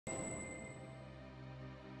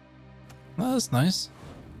Well, that's nice.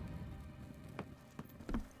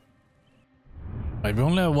 Right, we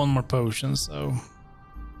only have one more potion, so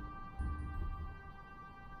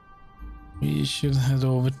we should head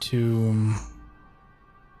over to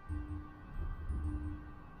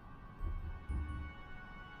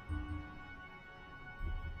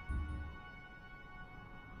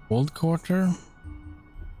Old Quarter,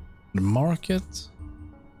 the market,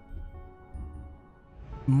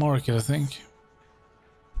 I think.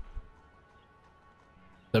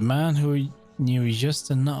 The man who knew just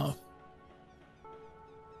enough.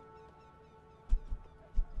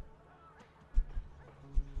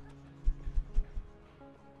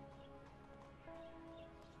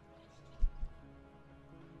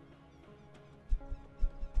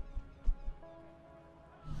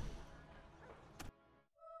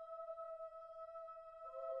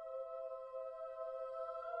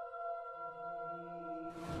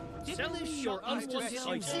 Sell us your useless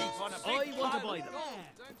items. I want to buy them.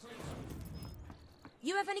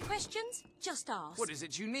 You have any questions? Just ask. What is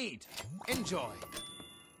it you need? Enjoy.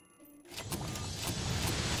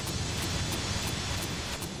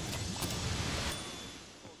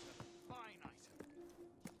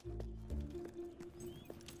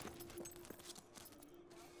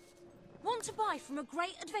 Want to buy from a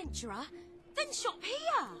great adventurer? Then shop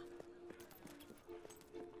here.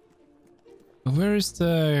 Where is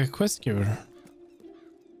the quest giver?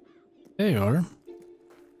 There you are.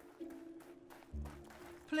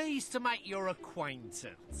 Pleased to make your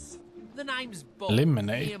acquaintance. The name's Bob.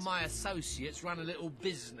 Eliminate. Me and my associates run a little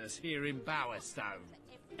business here in Bowerstone.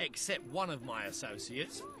 Except one of my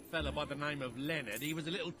associates, a fella by the name of Leonard, he was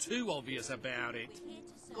a little too obvious about it.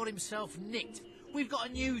 Got himself nicked. We've got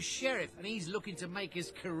a new sheriff, and he's looking to make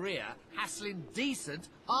his career hassling decent,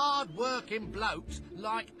 hard-working blokes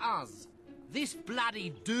like us. This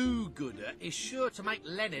bloody do-gooder is sure to make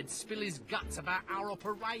Leonard spill his guts about our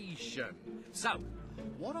operation. So,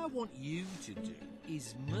 what I want you to do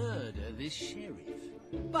is murder this sheriff.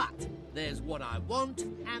 But there's what I want,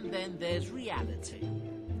 and then there's reality.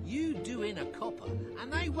 You do in a copper,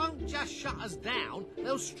 and they won't just shut us down,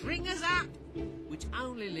 they'll string us up. Which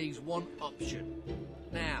only leaves one option.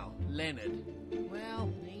 Now, Leonard,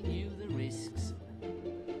 well, he knew the risks.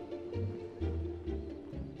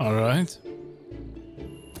 All right.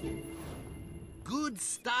 Good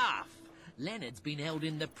stuff. Leonard's been held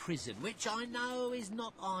in the prison, which I know is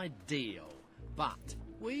not ideal. But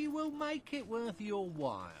we will make it worth your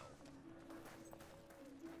while.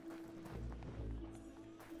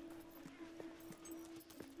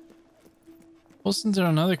 Wasn't there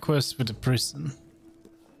another quest with the prison?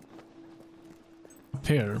 Up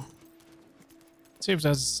here. See if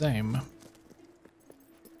that's the same.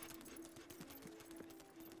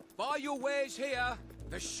 Buy your wares here.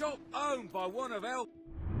 The shop owned by one of our...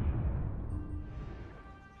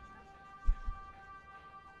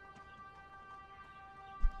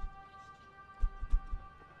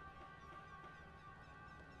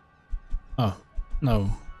 Oh,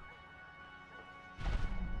 no.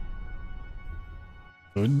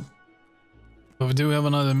 Good. But we do have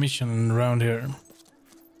another mission around here.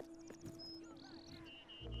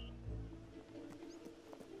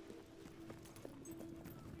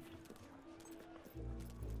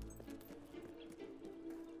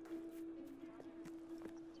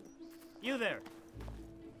 You there.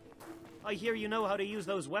 I hear you know how to use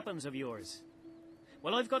those weapons of yours.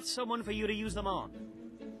 Well, I've got someone for you to use them on.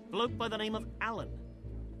 Bloke by the name of Alan.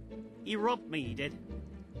 He robbed me, he did.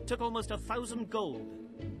 Took almost 1,000 gold.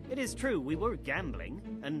 It is true, we were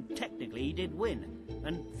gambling, and technically he did win.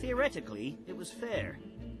 And theoretically, it was fair.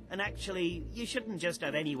 And actually, you shouldn't just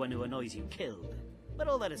have anyone who annoys you killed. But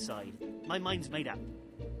all that aside, my mind's made up.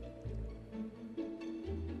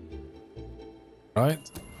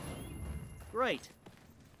 Right. Great.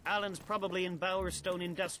 Alan's probably in Bowerstone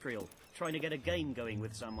Industrial, trying to get a game going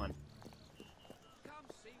with someone. Come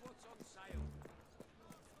see what's on sale.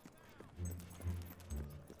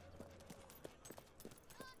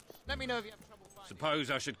 Let me know if you have trouble finding...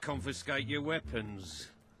 Suppose I should confiscate your weapons.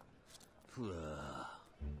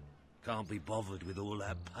 Can't be bothered with all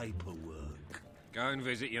that paperwork. Go and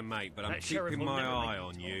visit your mate, but I'm That sheriff keeping will my never eye make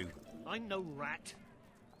on me you. talk. I'm no rat.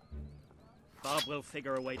 Bob will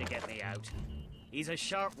figure a way to get me out. He's a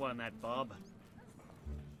sharp one, that Bob.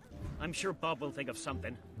 I'm sure Bob will think of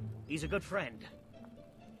something. He's a good friend.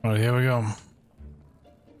 All right, here we go.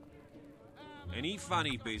 Any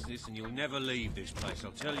funny business and you'll never leave this place,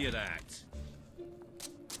 I'll tell you that.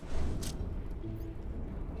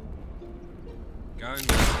 Go and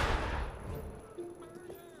go.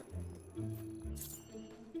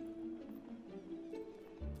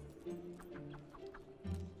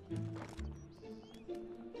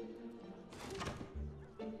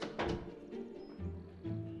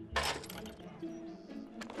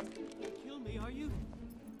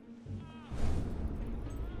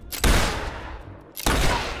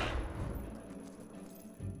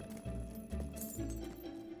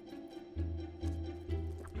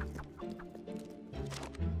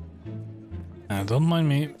 Don't mind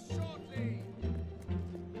me.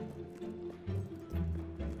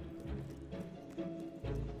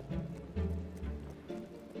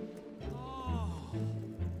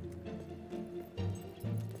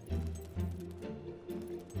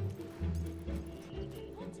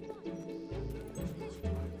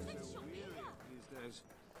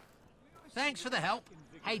 Thanks for the help.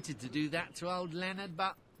 Hated to do that to old Leonard,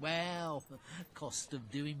 but, well, cost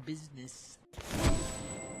of doing business.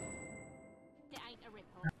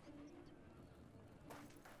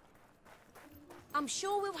 I'm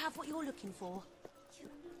sure we'll have what you're looking for.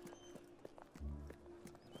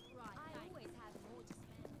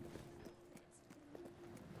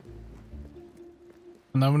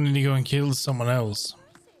 Now we need to go and kill someone else.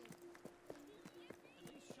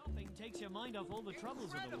 Shopping takes your mind off all the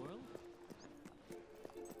troubles of the world.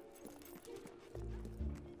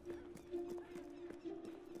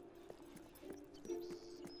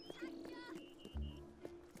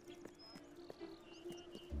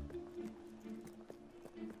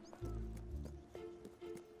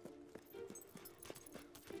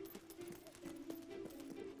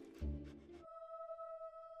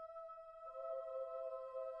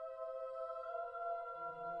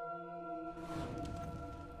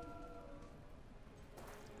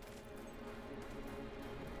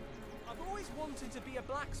 I've always wanted to be a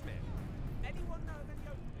blacksmith. Anyone know of any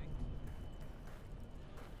openings?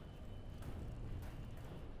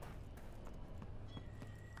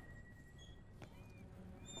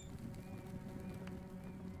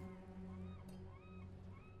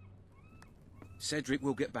 Cedric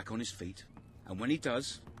will get back on his feet, and when he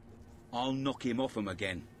does, I'll knock him off him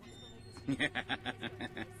again.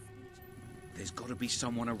 There's got to be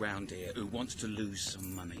someone around here who wants to lose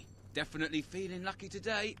some money. Definitely feeling lucky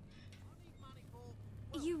today.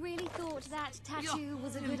 You really thought that tattoo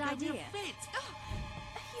was a good idea? Oh,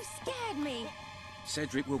 you scared me.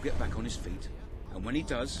 Cedric will get back on his feet, and when he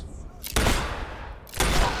does...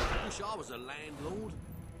 Wish I was a landlord.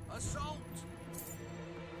 Assault!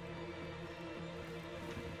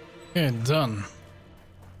 Okay, done.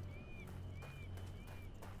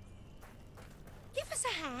 Give us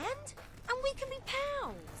a hand, and we can be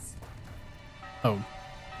pals. Oh.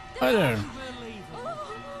 Hi there.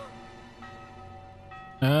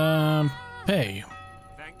 Pay.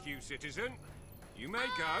 Thank you, citizen. You may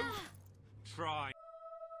go. Try.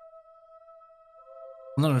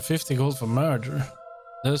 150 gold for murder.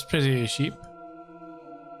 That's pretty cheap.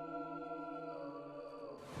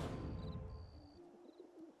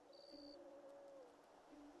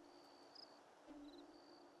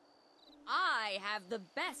 I have the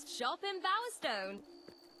best shop in Bowerstone.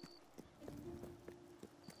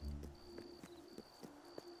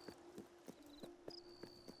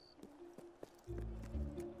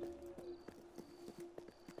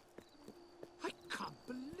 I can't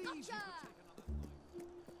believe you.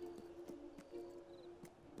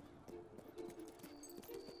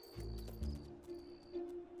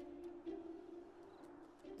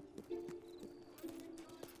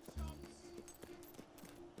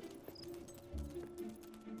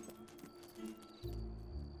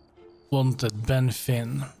 Wanted Ben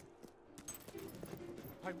Finn.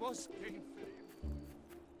 I was king.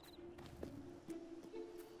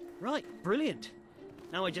 Right, brilliant.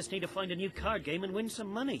 Now I just need to find a new card game and win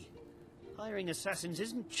some money. Hiring assassins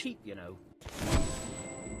isn't cheap, you know.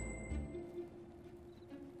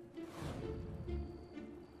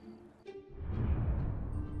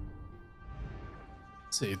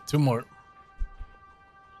 Let's see, 2 more.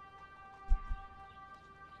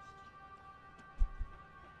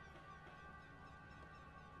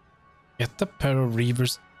 Get a pair of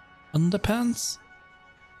Reaver's underpants.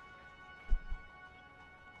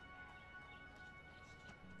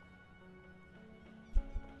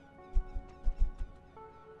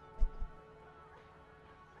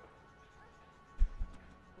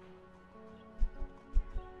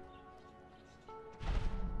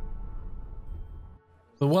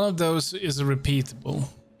 So one of those is repeatable.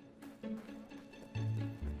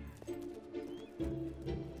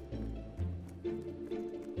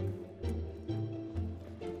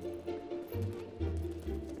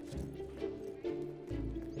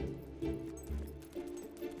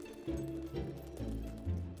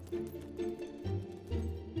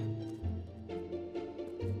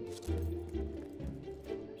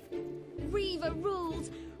 Reaver rules.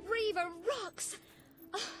 Reaver rocks.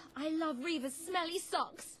 Oh, I love Reaver's smelly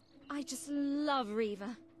socks. I just love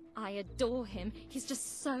Reaver. I adore him. He's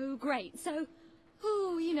just so great. So,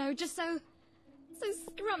 ooh, you know, just so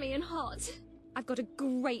scrummy and hot. I've got a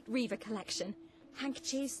great Reaver collection.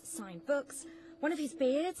 Handkerchiefs, signed books, one of his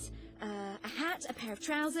beards, a hat, a pair of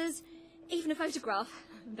trousers. even a photograph,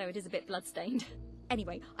 though it is a bit bloodstained.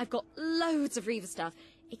 Anyway, I've got loads of Reaver stuff,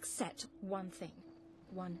 except one thing.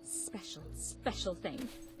 One special thing.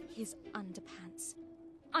 His underpants.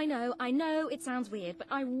 I know, it sounds weird, but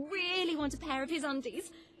I really want a pair of his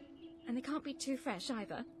undies. And they can't be too fresh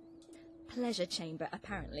either. Pleasure chamber,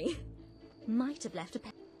 apparently. Might have left a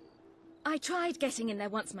pair. I tried getting in there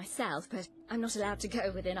once myself, but I'm not allowed to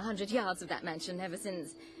go within 100 yards of that mansion ever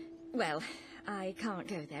since... Well, I can't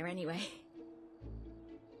go there anyway.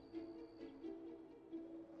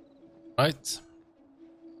 Right.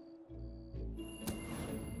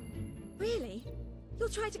 Really? You'll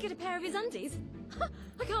try to get a pair of his undies?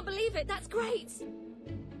 I can't believe it, that's great!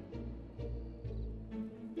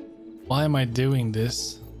 Why am I doing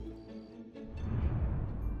this?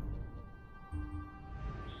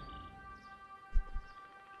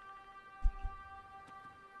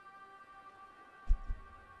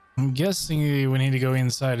 I'm guessing we need to go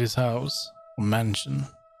inside his house or mansion.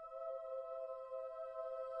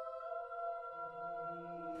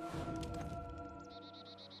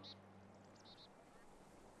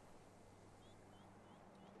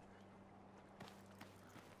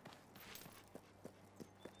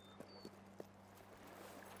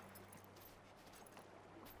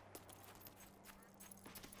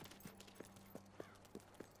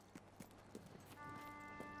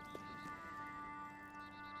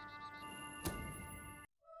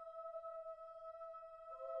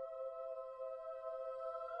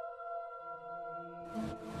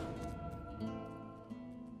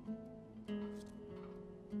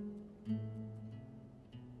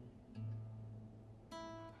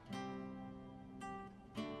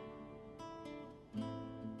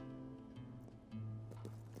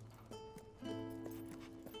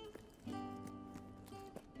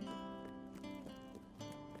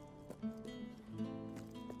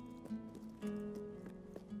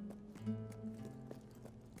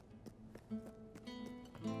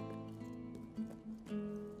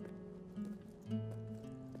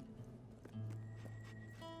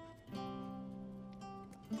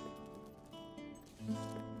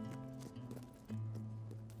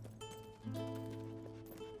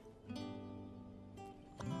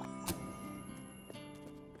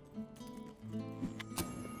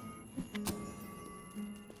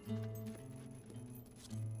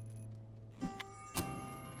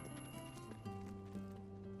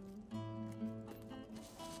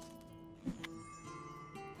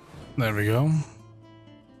 There we go.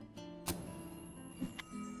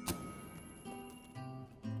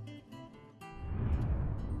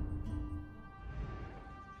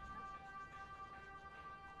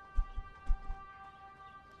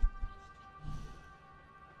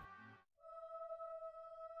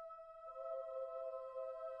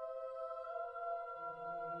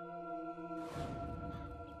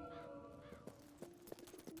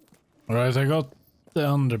 All right, I got the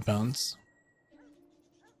underpants.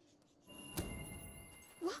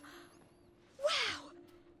 Wow!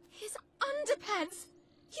 His underpants!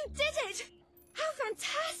 You did it! How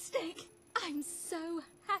fantastic! I'm so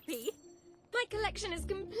happy. My collection is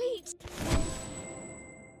complete.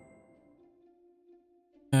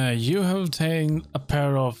 You have obtained a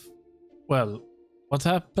pair of... Well, what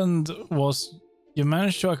happened was you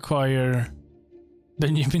managed to acquire...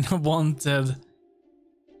 Then you've been wanted...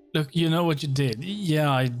 Look, you know what you did.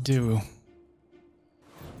 Yeah, I do.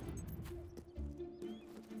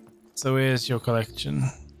 So here's your collection.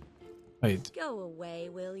 Wait. Go away,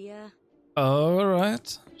 will ya?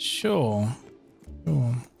 Alright. Sure.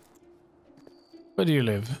 Sure. Where do you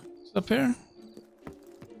live? Is it up here?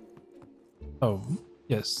 Oh,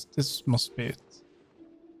 yes. This must be it.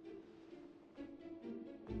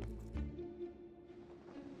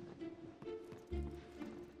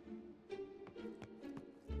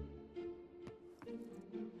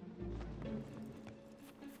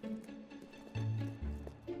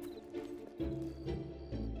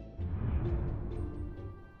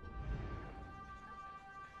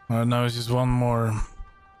 Now it's just one more,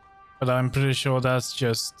 but I'm pretty sure that's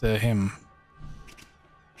just him.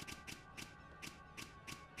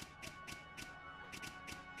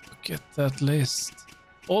 Look at that list.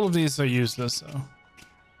 All of these are useless though.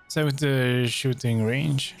 Same with the shooting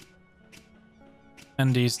range.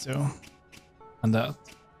 And these two. And that.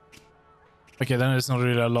 Okay, then it's not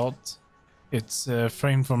really a lot. It's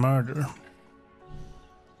framed for murder.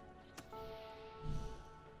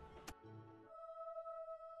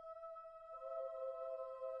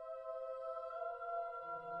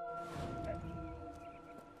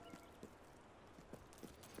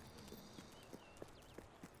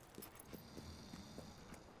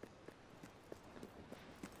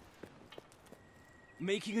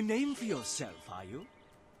 Making a name for yourself, are you?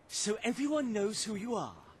 So everyone knows who you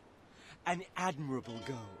are. An admirable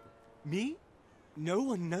goal. Me? No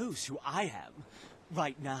one knows who I am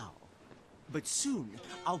right now. But soon,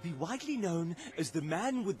 I'll be widely known as the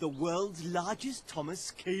man with the world's largest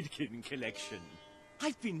Thomas Cadekin collection.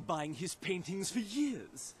 I've been buying his paintings for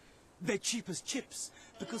years. They're cheap as chips,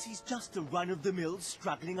 because he's just a run-of-the-mill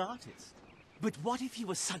struggling artist. But what if he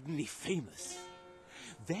was suddenly famous?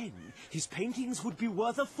 Then his paintings would be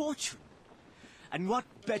worth a fortune. And what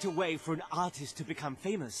better way for an artist to become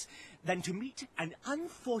famous than to meet an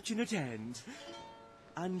unfortunate end?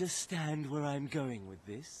 Understand where I'm going with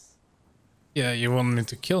this? Yeah, you want me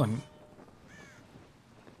to kill him?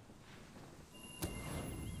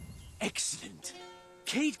 Excellent.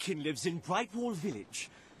 Cadekin lives in Brightwall Village.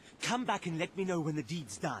 Come back and let me know when the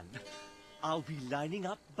deed's done. I'll be lining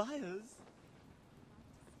up buyers.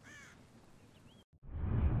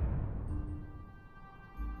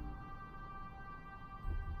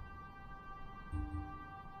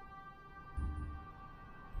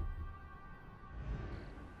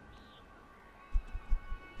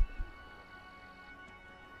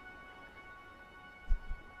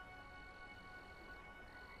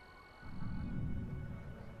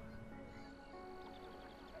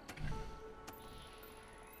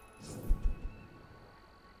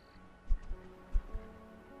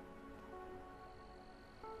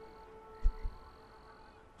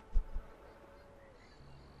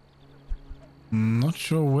 Not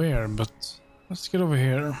sure where, but let's get over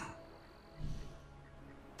here.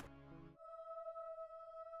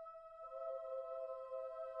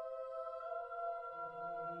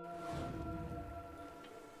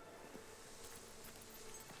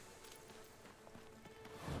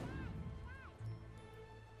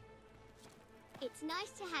 It's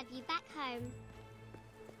nice to have you back home.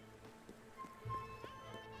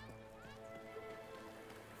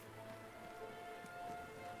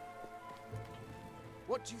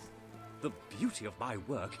 What do you... The beauty of my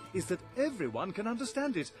work is that everyone can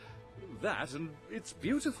understand it. That, and it's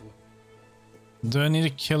beautiful. Do I need to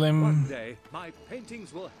kill him? One day, my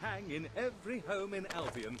paintings will hang in every home in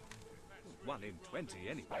Albion. 1 in 20,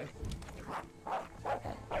 anyway.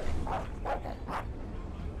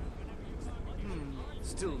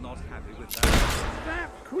 Still not happy with that.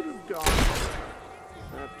 That could have gone.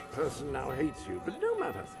 That person now hates you, but no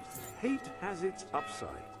matter. Hate has its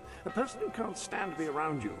upside. A person who can't stand to be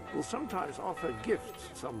around you will sometimes offer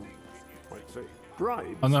gifts, some might say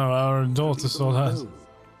bribes. Oh no, our daughter saw that.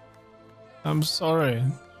 I'm sorry.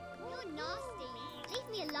 You're nasty. Leave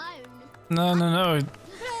me alone. No, no, no.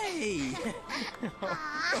 Hey!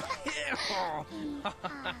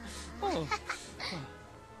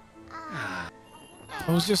 I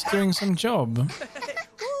was just doing some job.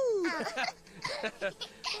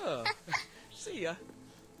 Oh, see ya.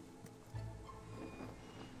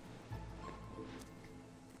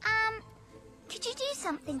 Could you do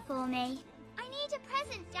something for me? I need a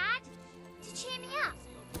present, Dad, to cheer me up.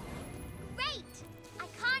 Great! I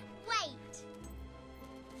can't wait.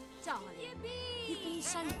 Darling, you've been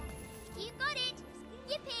sent. You got it!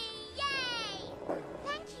 Yippee! Yay!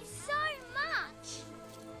 Thank you so much!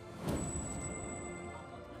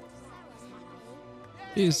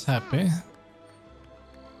 He's happy. Yeah,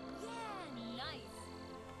 nice.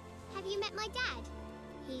 Have you met my dad?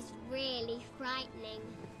 He's really frightening.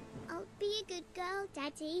 I'll be a good girl,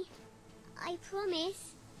 Daddy. I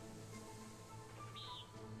promise.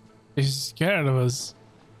 He's scared of us.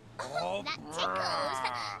 That tickles.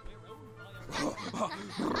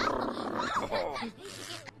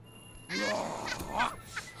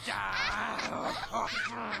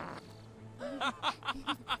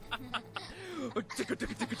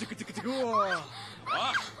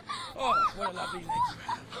 Oh, what a lovely leg you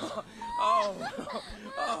have. Oh.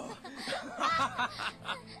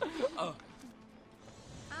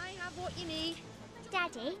 I have what you need.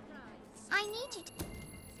 Daddy, I need you to...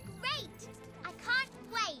 Great! I can't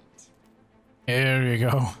wait. Here you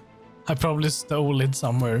go. I probably stole it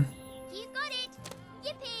somewhere. You got it!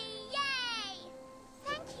 Yippee! Yay!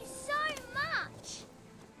 Thank you so much!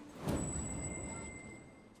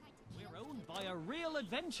 We're owned by a real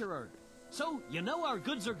adventurer. So, you know our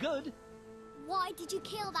goods are good. Why did you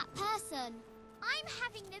kill that person? I'm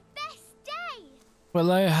having the best day!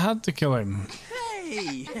 Well, I had to kill him.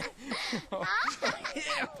 Hey!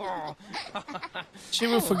 She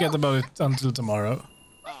will forget about it until tomorrow.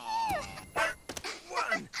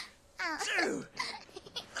 1, 2,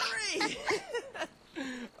 3.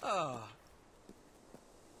 Oh.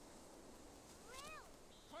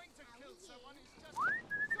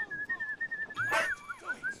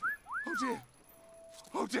 Oh dear.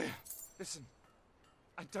 Oh dear. Listen.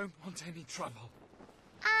 I don't want any trouble.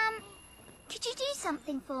 Could you do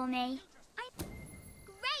something for me?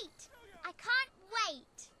 Great! I can't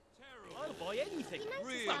wait! I'll buy anything. You notice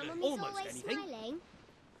Really? that Mummy's Almost always anything. smiling?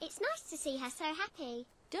 It's nice to see her so happy.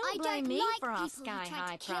 Don't I blame don't me like for our people who try to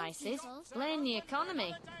sky-high kill prices. people. Blame the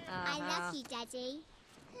economy. I love you, Daddy.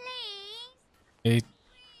 Please? A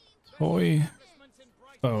toy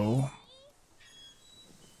bow.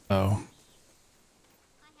 Oh.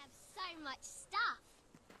 I have so much stuff.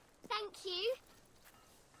 Thank you.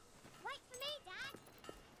 Wait for me,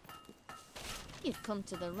 Dad. You've come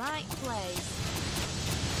to the right place.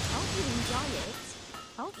 Hope you enjoy it.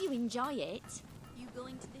 Hope you enjoy it. You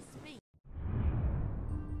going to this speech?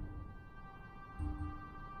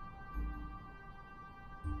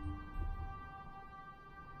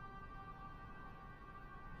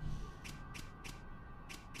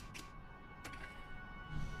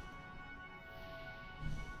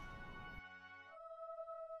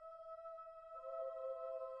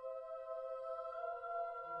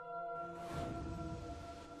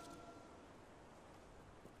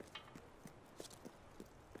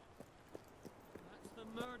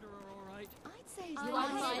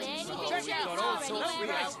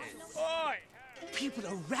 People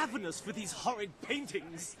are ravenous for these horrid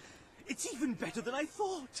paintings. It's even better than I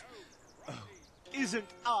thought. Oh, isn't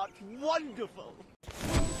art wonderful?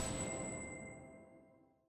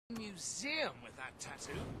 Museum with that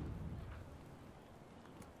tattoo.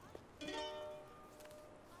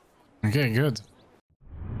 Okay, good.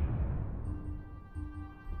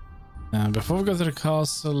 Before we go to the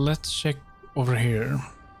castle, let's check over here.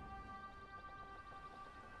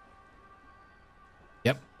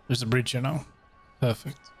 Yep, there's a bridge here now.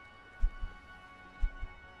 Perfect.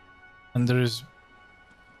 And there is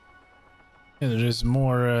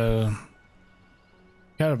more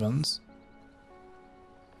caravans.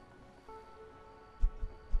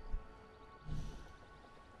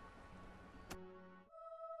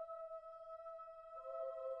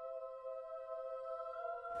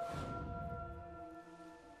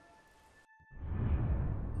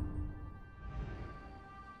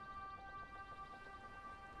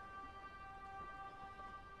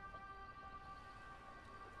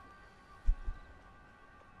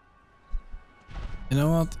 You know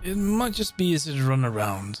what? It might just be easy to run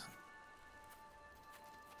around.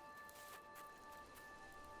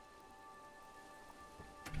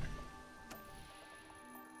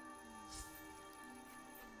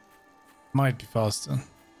 Might be faster.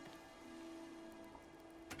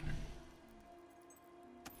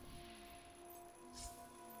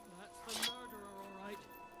 That's the murderer, all right.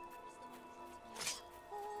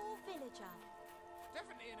 Poor villager.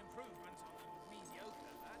 Definitely an improvement on the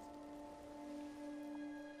mediocre, that.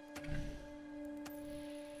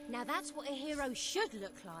 Now that's what a hero should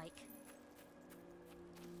look like.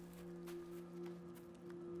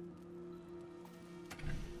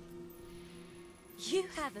 You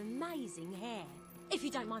have amazing hair, if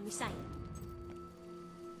you don't mind me saying.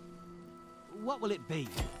 What will it be?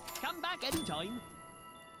 Come back anytime.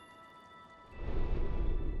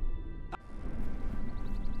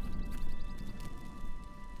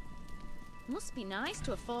 Must be nice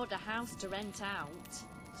to afford a house to rent out.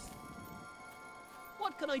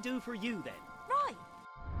 What can I do for you then? Right.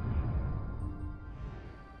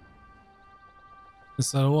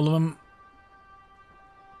 Is that all of them?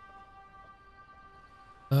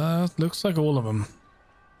 That looks like all of them.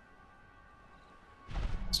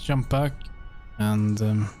 Let's jump back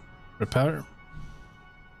and repair.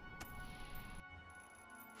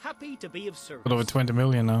 Happy to be of service. Got over 20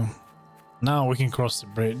 million now. Now we can cross the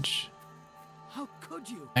bridge. How could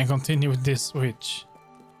you? And continue with this switch.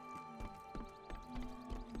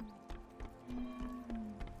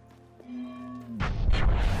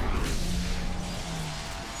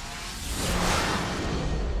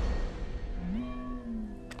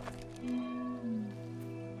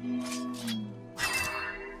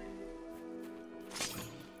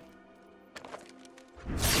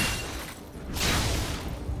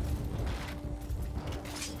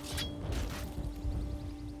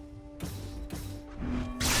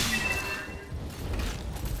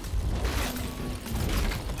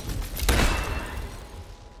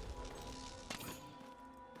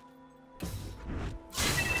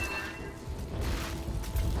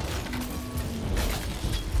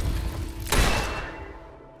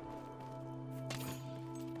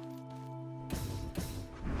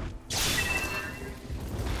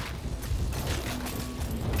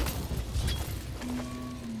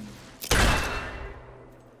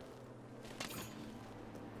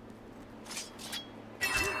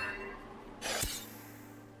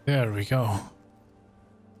 There we go.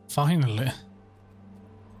 Finally.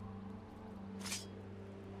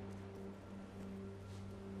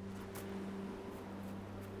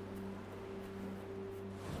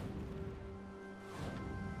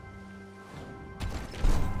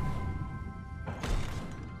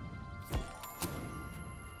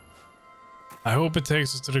 I hope it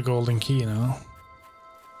takes us to the golden key now.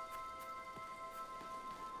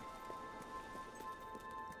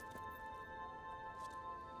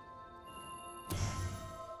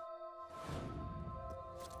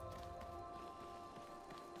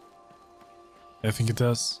 I think it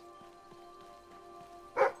does.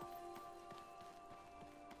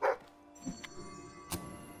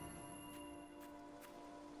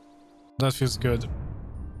 That feels good.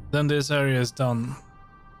 Then this area is done.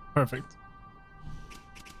 Perfect.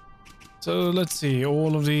 So let's see,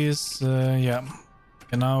 all of these, yeah.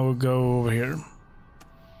 And now we'll go over here.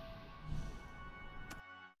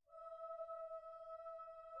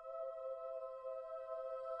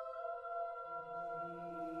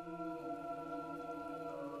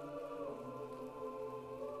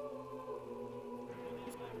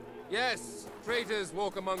 Yes, traitors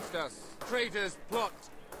walk amongst us. Traitors plot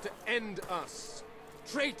to end us.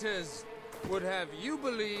 Traitors would have you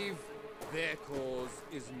believe their cause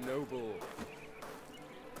is noble.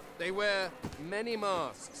 They wear many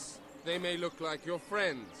masks. They may look like your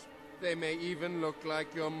friends. They may even look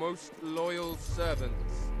like your most loyal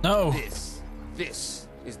servants. No. This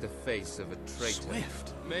is the face of a traitor.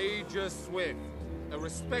 Swift. Major Swift, a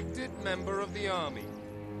respected member of the army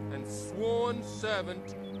and sworn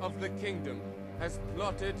servant of the kingdom, has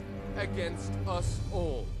plotted against us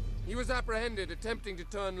all. He was apprehended attempting to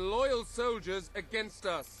turn loyal soldiers against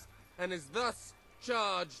us, and is thus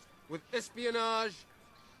charged with espionage,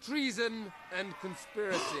 treason, and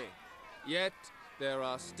conspiracy. Yet, there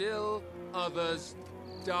are still others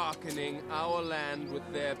darkening our land with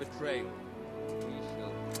their betrayal. We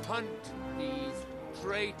shall hunt these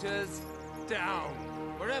traitors down,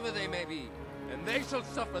 wherever they may be, and they shall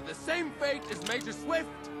suffer the same fate as Major Swift,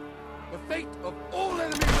 the fate of all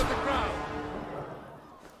enemies of the crown.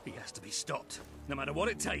 He has to be stopped. No matter what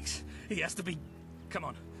it takes, he has to be... Come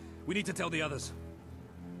on, we need to tell the others.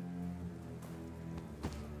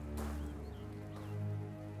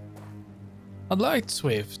 I liked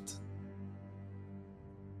Swift.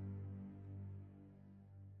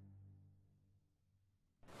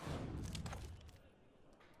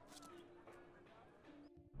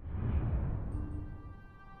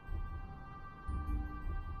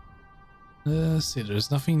 See, there's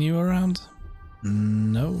nothing new around?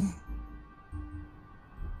 No.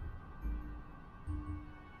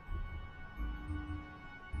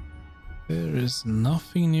 There is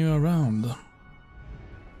nothing new around.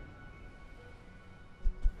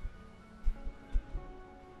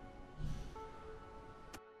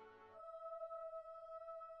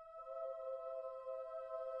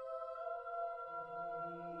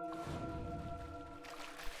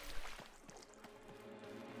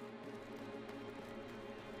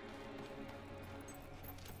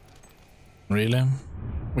 Really?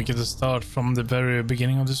 We could just start from the very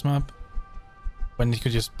beginning of this map? When you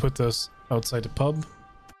could just put us outside the pub?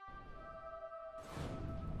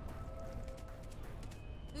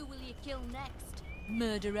 Who will you kill next,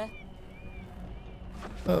 murderer?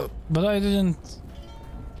 But I didn't...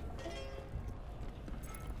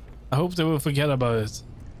 I hope they will forget about it.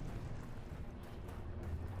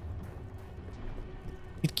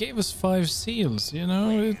 It gave us 5 seals, you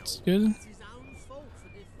know, it's good.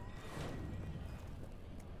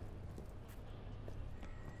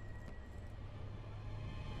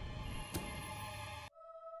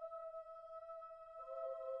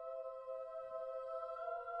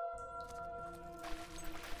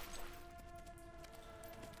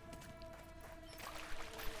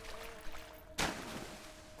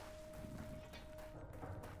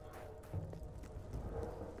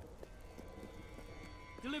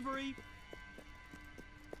 Delivery.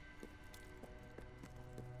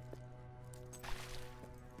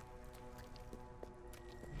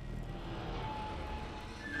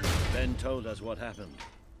 Ben told us what happened.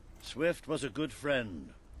 Swift was a good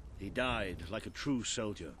friend. He died like a true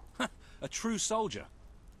soldier. A true soldier?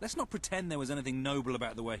 Let's not pretend there was anything noble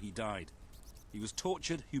about the way he died. He was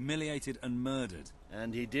tortured, humiliated, and murdered.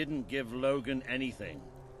 And he didn't give Logan anything,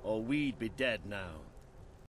 or we'd be dead now.